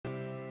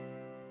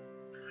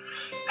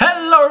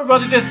Hello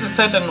everybody, this is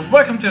Seth and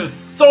welcome to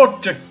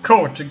Sword the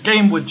Court, a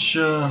game which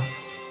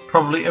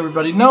probably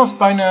everybody knows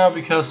by now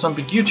because some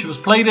big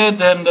YouTubers played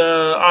it, and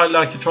I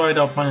like to try it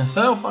out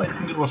myself. I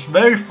think it was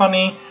very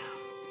funny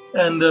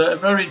and a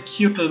very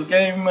cute little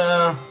game,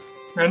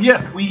 and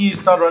yeah, we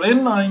start right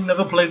in. I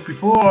never played it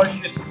before. I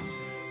just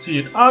see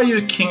it. Are you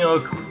a king or a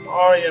queen?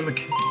 I am a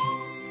king.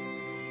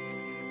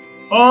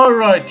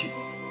 Alrighty.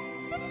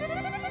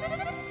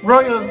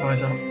 Royal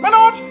Advisor. My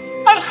lord,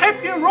 I'll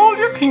help you rule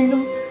your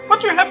kingdom,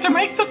 but you have to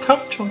make the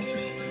tough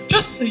choices.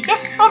 Just say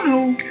yes or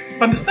no.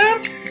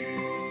 Understand?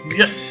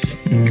 Yes.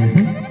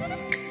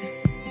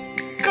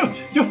 Good.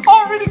 You've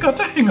already got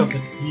the hang of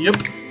it.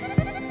 Yep.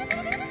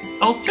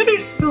 Our city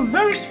is still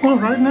very small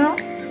right now,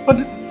 but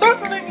it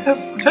certainly has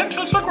the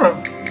potential to grow.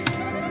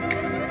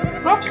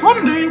 Perhaps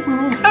one day we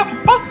will have a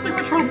bustling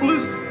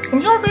metropolis,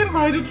 and you'll be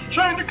invited to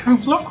join the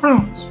Council of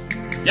Crowns.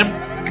 Yep,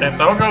 that's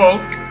our goal.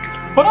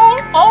 But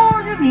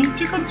all you need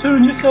to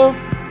concern yourself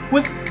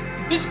with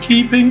is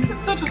keeping the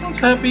citizens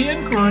happy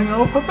and growing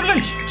our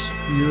populations.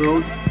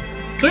 You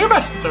do your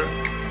best, sir.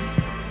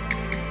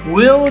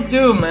 Will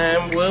do,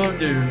 ma'am, will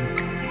do.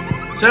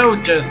 So,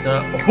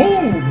 Jester,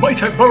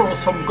 might I borrow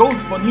some gold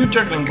for new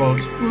juggling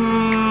balls?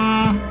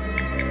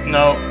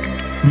 No.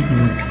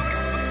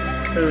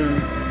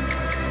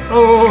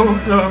 Oh,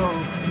 no.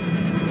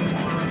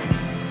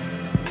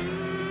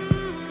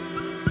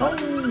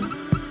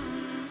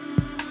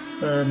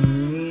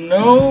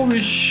 No,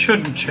 we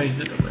shouldn't chase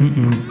it away.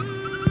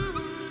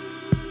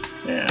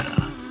 Yeah,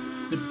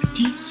 the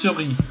petite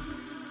souris.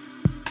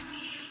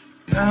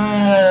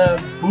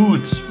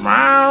 Boots.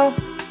 Wow.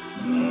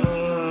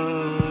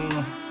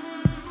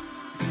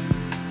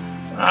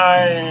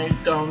 I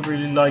don't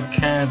really like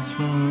cats.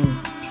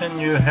 Can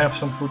you have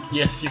some food?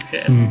 Yes, you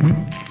can.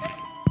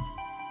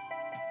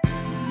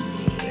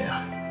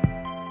 Yeah.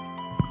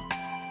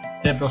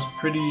 That was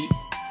pretty.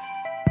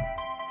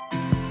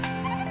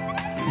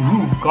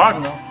 Ooh,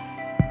 gardener.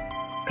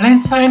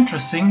 Plants are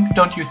interesting,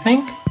 don't you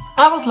think?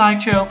 I would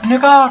like to open a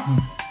garden.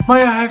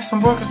 May I have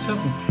some workers help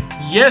me?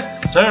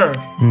 Yes, sir.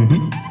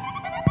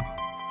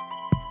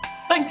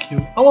 Thank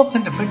you. I will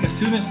send them back as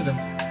soon as they're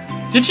done.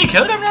 Did she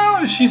kill them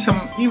now? Is she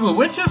some evil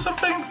witch or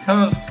something?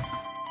 Because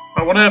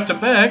I want to have them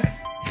back.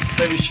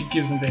 Maybe she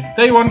gives them back.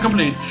 Day 1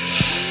 complete.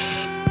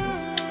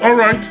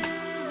 Alright.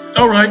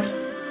 Alright.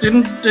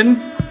 Didn't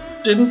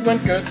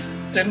went good.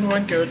 Didn't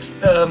went good.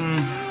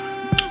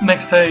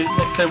 Next day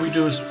we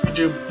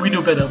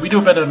do better. We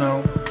do better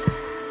now.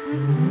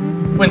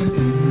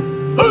 Winston.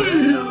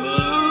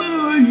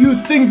 You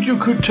think you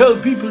could tell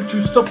people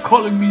to stop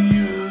calling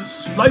me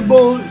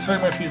Slideball? It's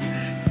hurting my feelings.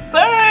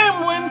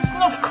 Damn,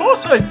 Winston, of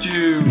course I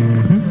do.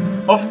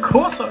 Of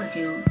course I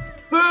do.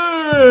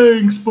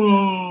 Thanks,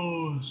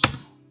 boss.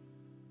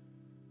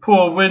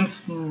 Poor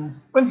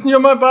Winston. Winston, you're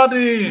my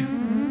buddy.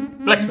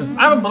 Blacksmith.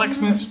 I'm a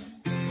blacksmith.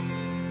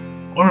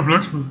 I'm a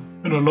blacksmith,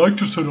 and I like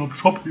to set up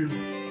shop here.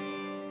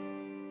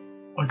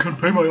 I can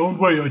pay my own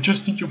way, I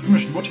just need your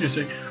permission. What do you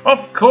say?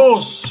 Of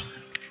course!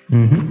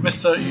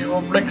 Mr.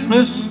 Your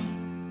blacksmith?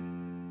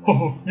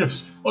 Oh,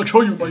 yes, I'll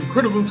show you my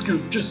incredible skill.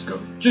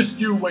 Just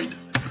you wait.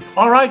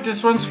 Alright,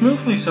 this runs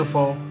smoothly so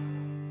far.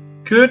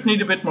 Could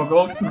need a bit more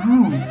gold.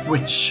 Ooh,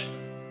 witch.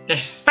 The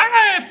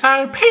spirits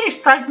are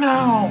appeased right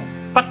now,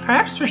 but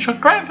perhaps we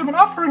should grant them an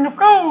offering of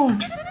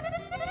gold.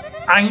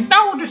 I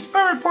know the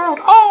spirit world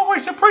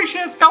always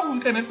appreciates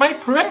gold, and it may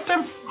prevent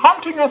them from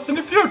haunting us in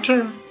the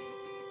future.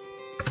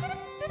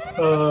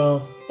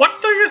 What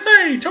do you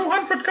say?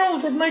 200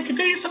 gold would make a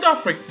decent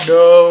offering.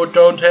 No,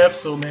 don't have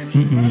so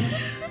many.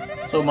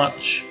 So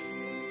much.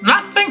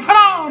 Nothing for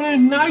now,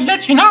 then. I'll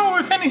let you know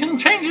if anything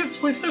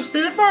changes with the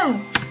spirit world.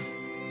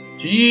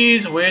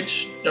 Jeez,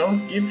 witch,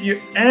 don't give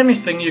you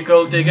anything, you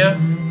gold digger.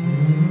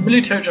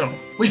 Military General,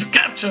 we've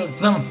captured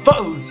some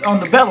foes on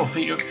the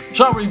battlefield.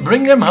 Shall we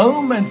bring them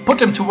home and put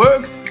them to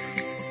work?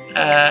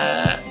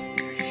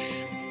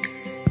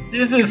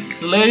 This is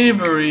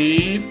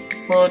slavery,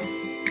 but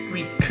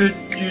we could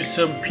use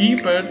some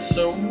people,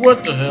 so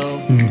what the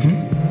hell?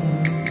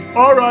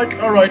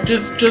 Alright,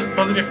 just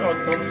positive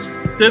outcomes.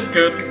 That's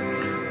good.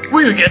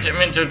 We'll get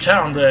him into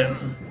town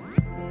then.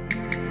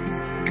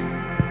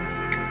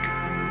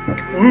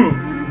 Ooh,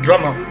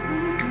 drummer.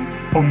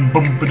 Bum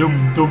bum ba dum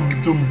dum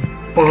dum.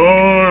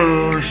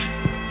 Bosh.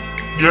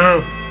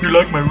 Yeah, you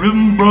like my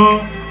rhythm,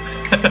 bro?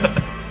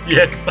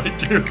 Yes, I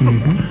do.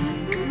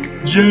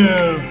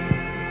 Yeah.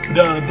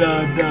 Da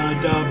da da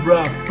da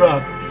bra bra.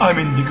 I'm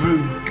in the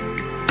groove.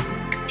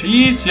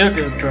 Jeez, you're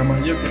good, drummer,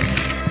 you're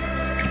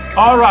good.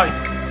 Alright.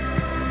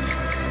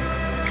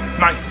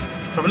 Nice.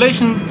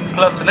 Revelation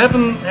plus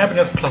 11,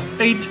 happiness plus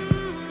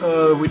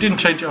 8. We didn't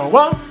change our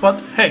wealth,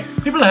 but hey,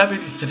 people are happy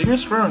sitting in a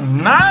throne.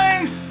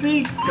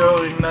 Nicely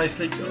going,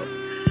 nicely going.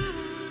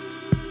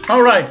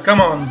 Alright, come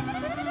on.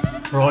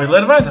 Royal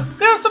Advisor.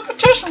 There's a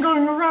petition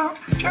going around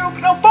to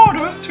open our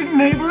borders to the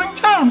neighboring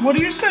town. What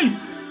do you say?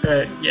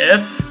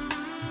 Yes.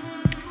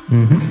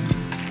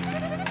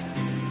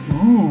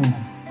 Ooh,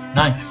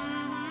 nice.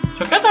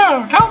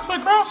 Together, towns will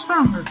grow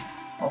stronger.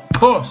 Of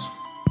course.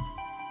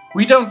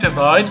 We don't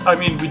divide. I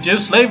mean, we do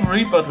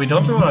slavery, but we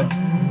don't divide.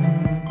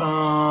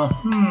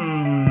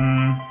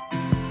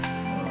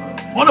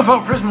 One of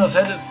our prisoners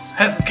has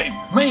escaped.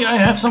 May I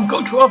have some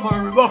gold to offer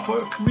a reward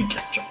for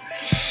recapture?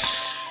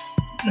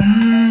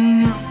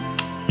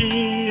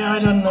 I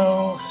don't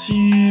know.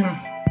 See,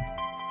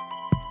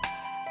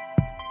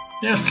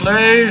 they're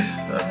slaves.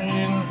 I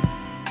mean,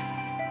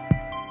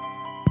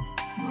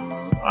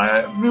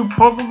 I will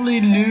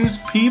probably lose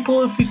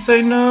people if we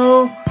say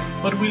no,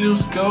 but we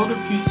lose gold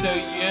if we say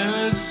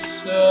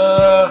yes.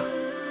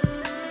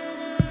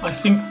 I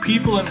think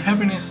people and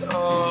happiness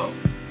are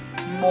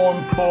more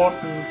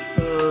important.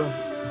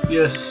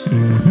 Yes.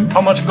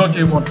 How much gold do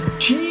you want?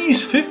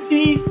 Jeez,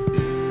 50?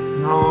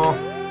 No.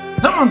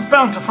 Someone's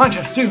bound to find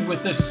you soon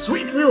with this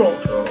sweet reward.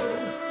 Oh.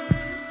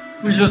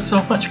 We lose so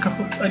much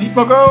gold. I need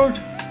more gold.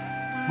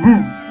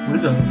 Ooh, well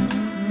done.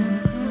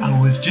 I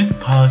was just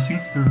passing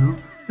through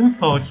and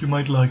thought you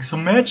might like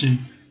some magic.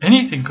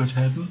 Anything could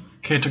happen.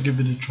 Care to give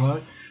it a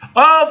try?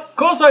 Of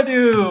course I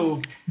do!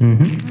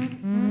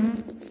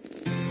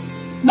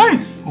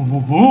 Nice!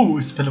 Oh,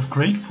 a spell of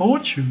great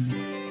fortune.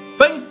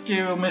 Thank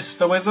you,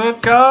 Mr.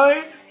 Wizard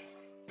Guy.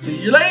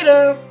 See you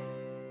later.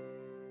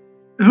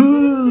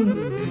 Ooh,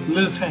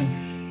 little thing.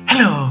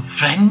 Hello,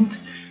 friend.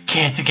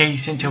 Care to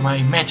gaze into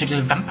my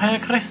magical vampire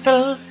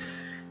crystal?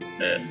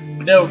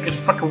 No, get the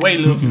fuck away,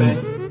 little thing.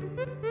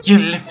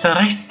 You'll live the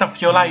rest of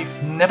your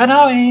life never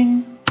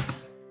knowing.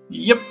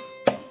 Yep.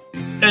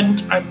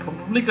 And I'm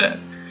probably glad.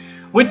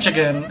 Which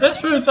again? The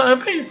spirits are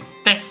appeased.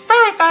 The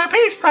spirits are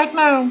appeased right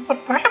now,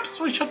 but perhaps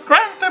we should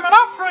grant them an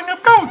offering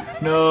of gold.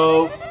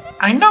 No.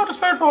 I know the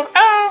spirit world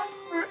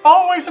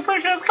always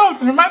appreciates gold,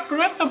 and it might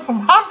prevent them from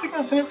haunting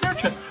us in the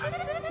future.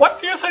 What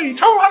do you say?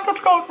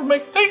 200 gold will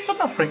make decent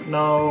offering.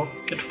 No.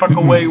 Get the fuck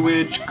away,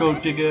 witch,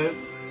 gold digger.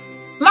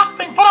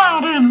 Nothing for now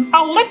then.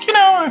 I'll let you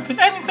know if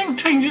anything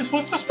changes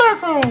with the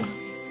spirit world.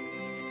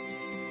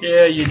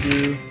 Yeah, you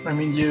do. I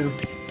mean you.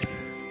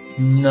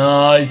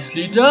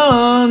 Nicely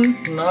done.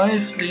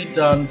 Nicely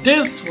done.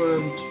 This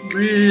went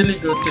really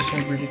good. This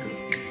went really good.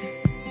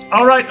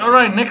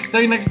 Alright. Next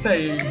day.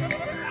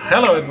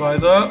 Hello,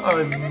 advisor.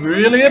 I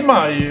really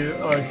admire you,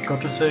 I've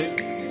got to say.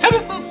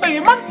 Citizens say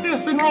a monkey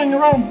has been running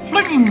around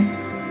flinging.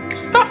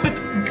 Stuff it.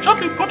 Should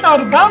we put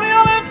out a bounty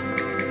on it?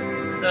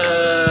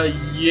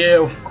 Yeah,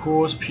 of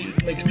course.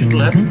 It makes people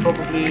happy,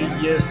 probably.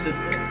 Yes, it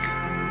does.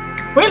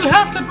 We'll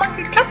have that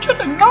monkey captured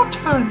in no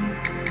time.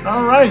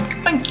 Alright,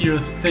 thank you,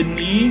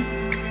 Thinny.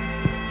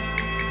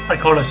 I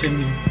call her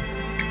Cindy.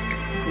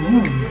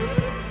 Ooh.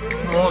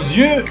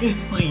 Monsieur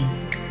Esprit.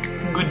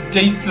 Good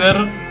day,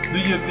 sir. Do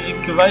you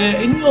require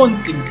any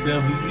hunting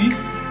services?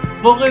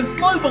 For a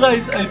small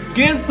price, I'll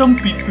scare some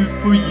people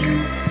for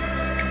you.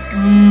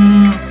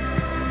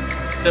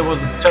 That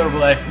was a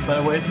terrible accent, by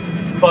the way.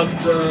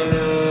 But,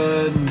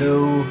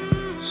 no.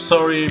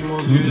 Sorry,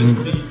 Monsieur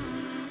Esprit.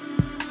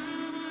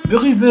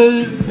 Very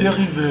well,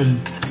 very well.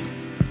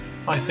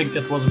 I think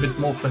that was a bit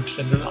more French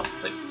than the last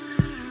thing.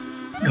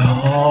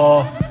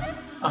 Oh,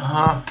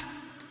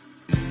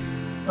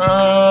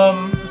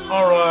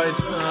 alright,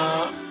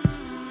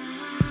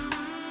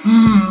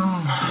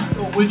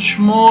 which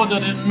more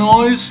that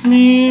annoys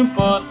me,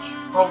 but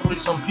probably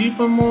some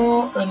people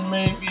more, and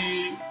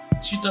maybe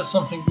she does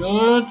something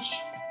good.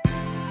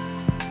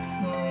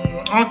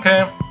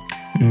 Okay.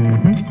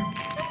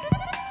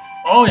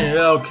 Oh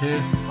yeah, okay.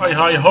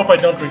 I hope I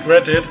don't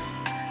regret it.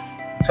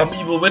 Some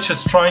evil witch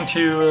is trying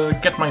to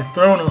get my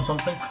throne or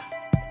something.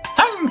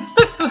 Thanks,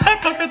 this will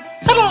help I get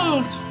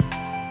settled!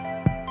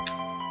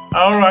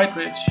 Alright,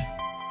 witch.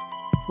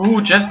 Ooh,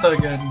 Jester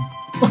again.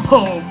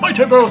 Oh, might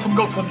I borrow some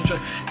gold furniture?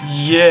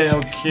 Yeah,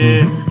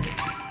 okay.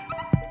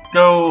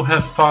 Go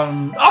have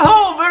fun.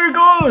 Oh, very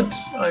good!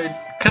 I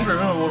can't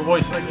remember what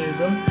voice I gave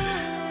them.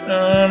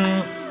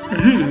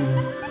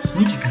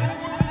 Sneaky girl.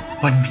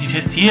 Want me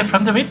to steal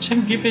from the witch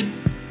and give it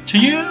to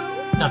you?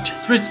 Not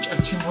just rich,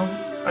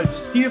 I'd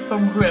steal from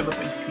whoever,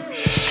 basically.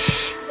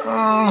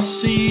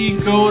 See,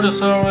 gold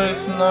is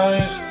always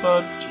nice,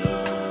 but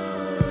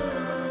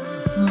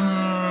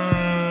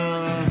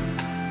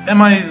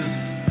am I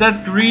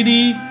that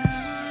greedy?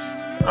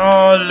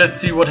 Let's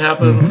see what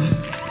happens.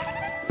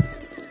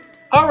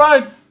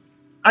 Alright,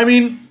 I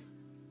mean,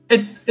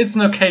 it's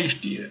an okay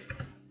deal.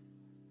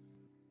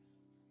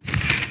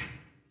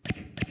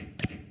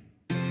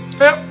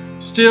 Yep,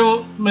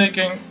 still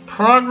making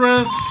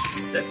progress,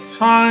 that's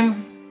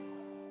fine.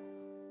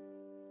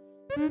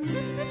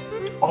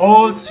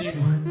 Oh, let's see.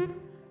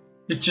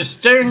 It's just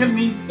staring at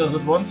me. Does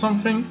it want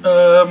something?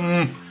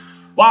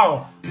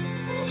 Wow.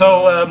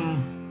 So,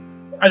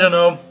 I don't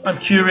know. I'm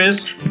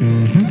curious.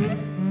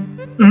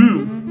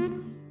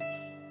 Ooh.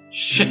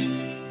 Shit.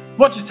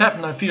 What just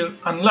happened? I feel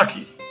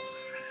unlucky.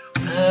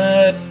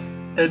 That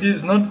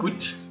is not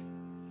good.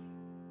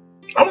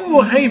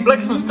 Oh, hey,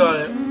 blacksmith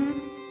guy.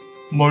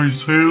 My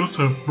sales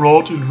have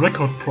brought in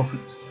record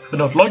profits,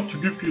 and I'd like to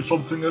give you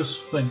something as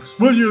thanks.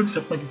 Will you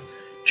accept my gift?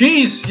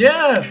 Jeez,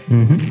 yeah!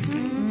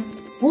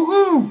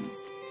 Woohoo!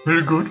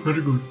 Very good,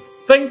 very good.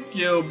 Thank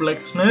you,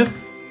 blacksmith.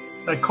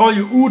 I call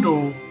you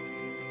Udo.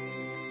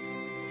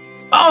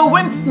 Oh,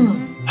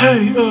 Winston!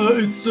 Hey,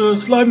 it's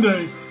Slime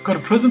Day. Got a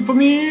present for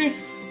me?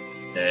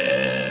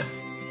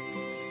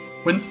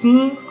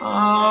 Winston,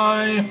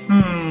 Alright,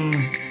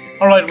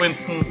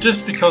 Winston,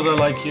 just because I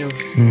like you.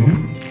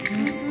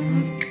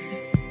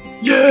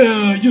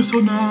 Yeah, you're so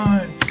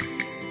nice.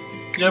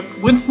 Yep,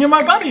 Winston, you're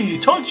my buddy.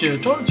 Told you.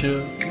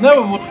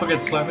 Never would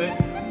forget Slimy.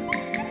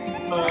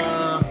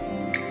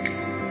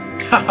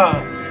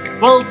 Haha.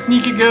 Well,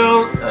 sneaky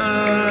girl,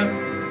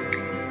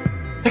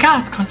 the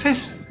guards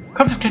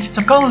confiscated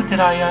some gold that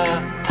I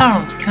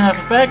found. Can I have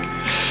it back?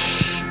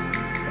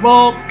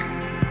 Well,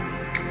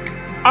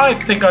 I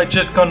think I'm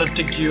just gonna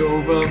dig you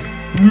over.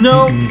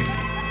 No,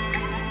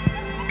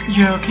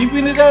 you're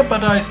keeping it there,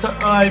 but I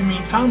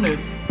found it.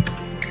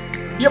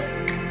 Yep,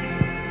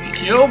 dig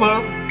you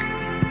over.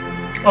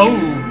 Oh,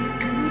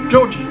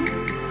 Georgie,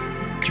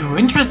 you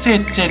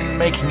interested in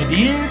making a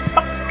deal?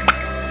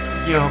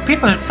 Your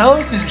people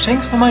sold in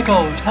exchange for my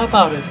gold. How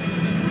about it?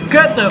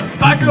 Get the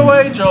fuck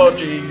away,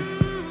 Georgie!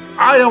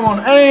 I don't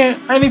want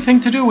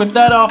anything to do with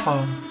that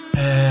offer.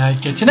 I'll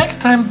get you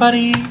next time,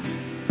 buddy.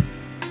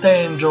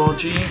 Damn,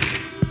 Georgie.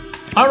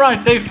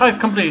 Alright, day 5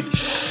 complete.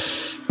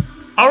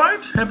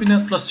 Alright,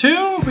 happiness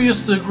 +2. We are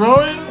still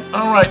growing.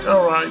 Alright.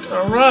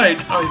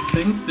 I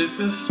think this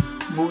is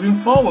moving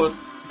forward.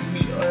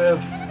 We have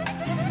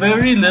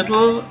very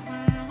little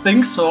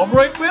things to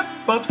operate with,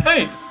 but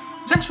hey.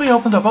 Since we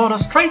opened our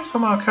borders, trades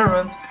from our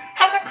caravans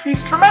has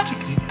increased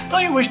dramatically. Do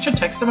you wish to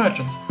tax the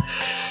merchants?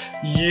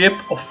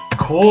 Yep, of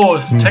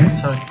course.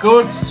 Taxes are a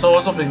good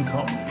source of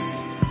income.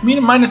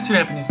 Meaning -2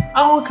 happiness.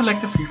 I will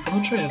collect the fee from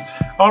the traders.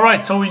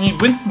 Alright, so we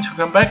need Winston to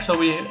come back so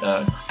we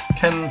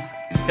can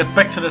get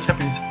back to that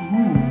happiness.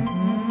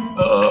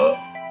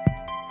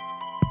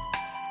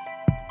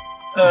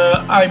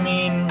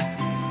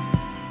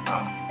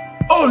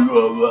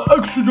 I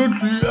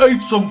accidentally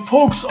ate some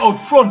folks out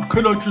front.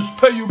 Can I just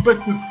pay you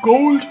back with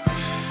gold?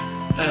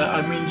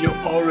 You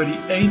already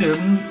ate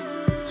them,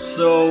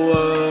 so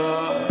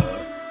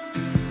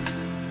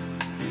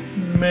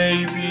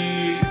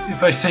maybe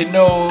if I say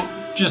no,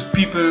 just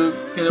people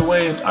get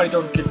away and I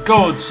don't get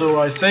gold.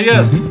 So I say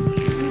yes.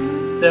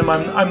 Damn,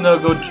 I'm no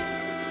good.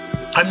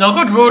 I'm no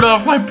good ruler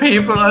of my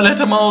people. I let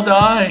them all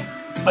die.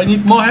 I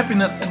need more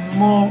happiness and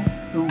more.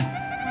 Ooh.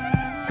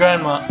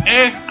 Grandma,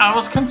 I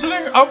was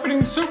considering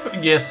opening super.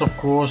 Yes, of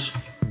course.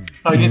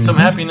 I need some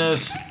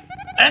happiness.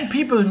 And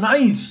people,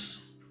 nice.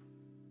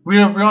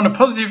 We're on a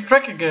positive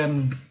track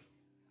again.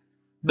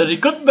 Very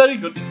good, very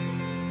good.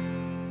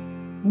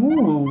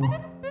 Ooh,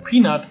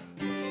 Peanut.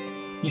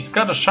 He's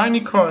got a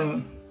shiny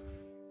coin.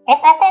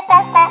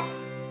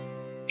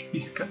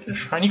 He's got a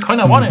shiny coin,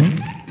 I want it.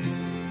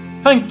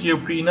 Thank you,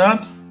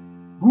 Peanut.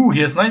 Ooh,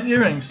 he has nice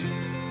earrings.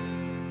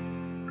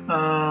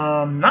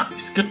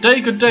 Nice. Good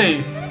day, good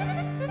day.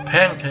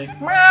 Pancake.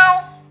 Meow.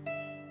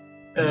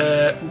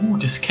 Ooh,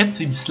 this cat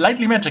seems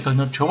slightly magical.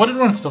 Not sure what it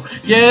wants though.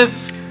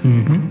 Yes.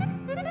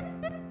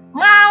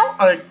 Meow.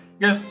 I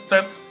guess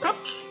that's good.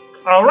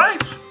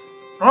 Alright.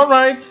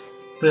 Alright.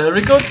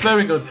 Very good,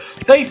 very good.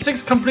 Day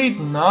 6 complete.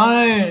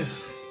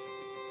 Nice.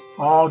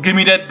 Oh, give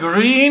me that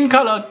green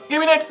color. Give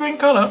me that green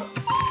color.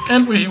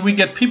 And we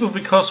get people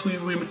because we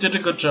did a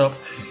good job.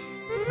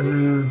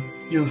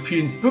 You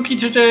feeling spooky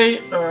today?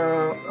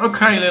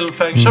 Okay, little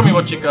Fang, show me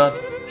what you got.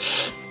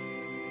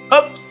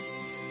 Oops!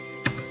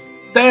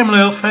 Damn,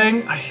 little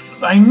Fang,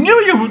 I knew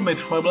you would make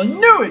trouble, I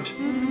knew it!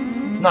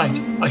 Night,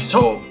 I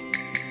saw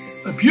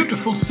a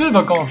beautiful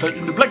silver gauntlet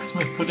in the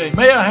blacksmith today.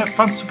 May I have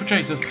funds to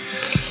purchase it?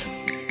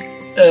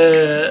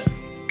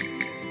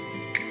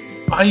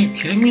 Are you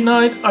kidding me,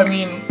 Knight? I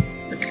mean,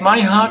 it's my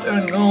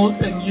hard-earned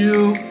gold and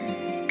you...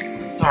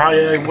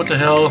 what the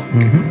hell?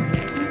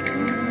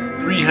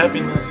 3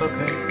 happiness,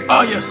 okay.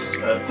 Ah yes,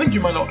 thank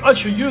you my lord. I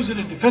shall use it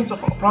in defense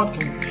of our proud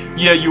king.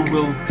 Yeah, you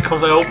will,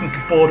 because I opened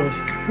the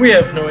borders. We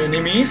have no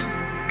enemies.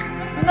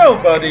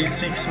 Nobody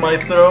seeks my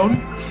throne.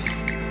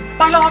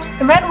 My lord,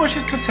 a man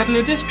wishes to settle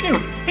a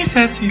dispute. He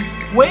says he's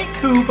way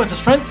cool, but his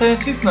friend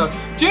says he's not.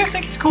 Do you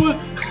think he's cool?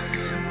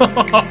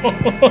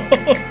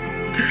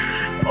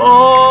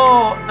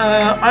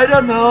 I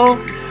don't know.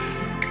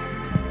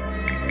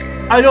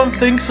 I don't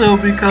think so,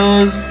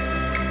 because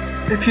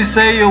if you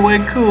say you're way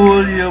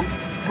cool, you're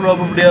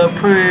probably a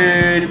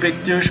pretty big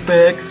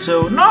douchebag,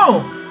 so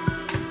no!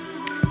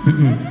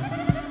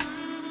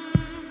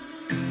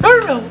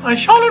 Very well, I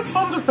shall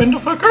inform the friend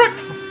of her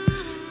correctness.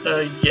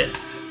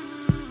 Yes.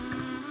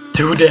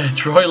 Do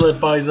that, royal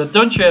advisor.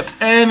 Don't you have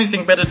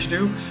anything better to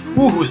do?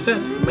 Ooh, who's that?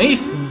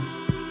 Mason.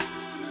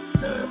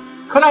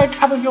 Could I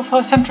trouble you for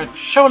a sandwich?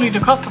 Surely the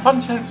cost of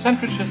one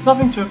sandwich is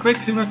nothing to a great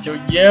cleaner to you.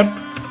 Yep.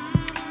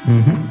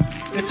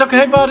 It's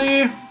okay,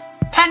 buddy.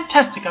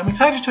 Fantastic, I'm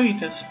excited to eat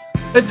this.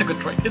 It's a good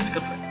trade, it's a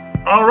good trade.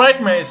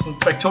 Alright, Mason,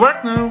 back to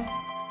work now.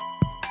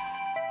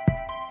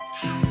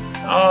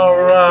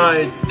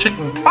 Alright,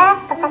 chicken.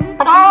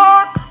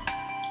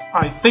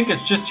 I think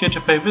it's just here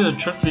to pay visit.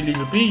 Should we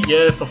leave it be?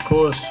 Yes, of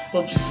course.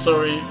 Oops,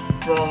 sorry,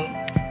 wrong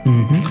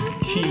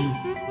key.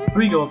 Here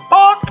we go.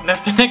 Bark and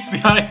left the neck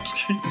behind.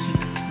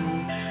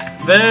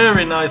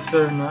 Very nice,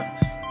 very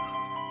nice.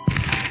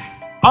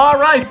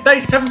 Alright, day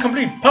 7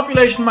 complete.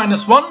 Population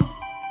 -1.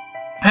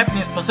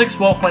 Happiness +6,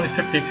 wealth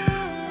 -50.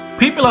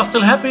 People are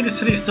still happy, the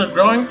city is still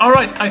growing.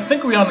 Alright, I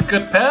think we're on a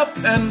good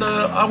path, and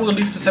I will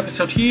leave this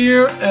episode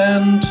here,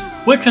 and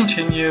we'll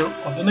continue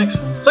on the next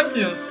one. Thank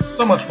you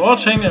so much for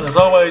watching, and as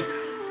always,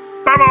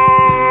 bye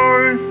bye!